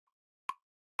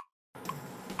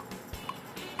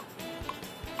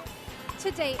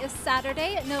Today is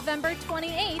Saturday, November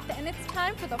 28th, and it's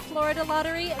time for the Florida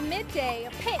Lottery Midday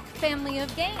Pick family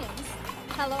of games.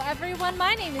 Hello everyone,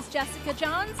 my name is Jessica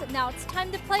Johns. Now it's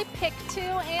time to play Pick 2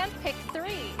 and Pick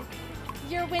 3.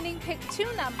 Your winning Pick 2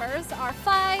 numbers are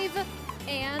 5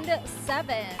 and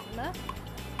 7.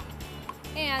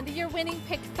 And your winning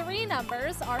Pick 3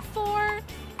 numbers are 4,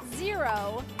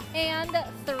 0, and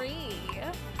 3.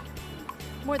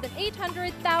 More than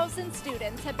 800,000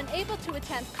 students have been able to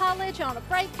attend college on a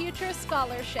Bright Future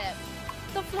scholarship.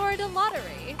 The Florida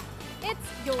Lottery.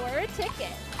 It's your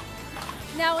ticket.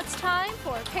 Now it's time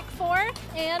for Pick 4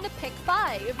 and Pick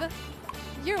 5.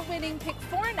 Your winning Pick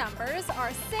 4 numbers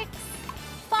are 6,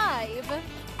 5,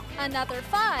 another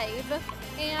 5,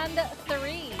 and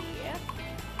 3.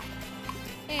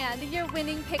 And your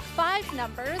winning Pick 5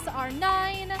 numbers are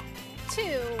 9,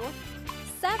 2,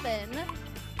 7,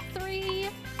 3,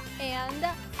 and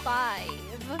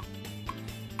 5.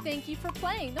 Thank you for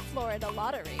playing the Florida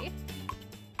Lottery.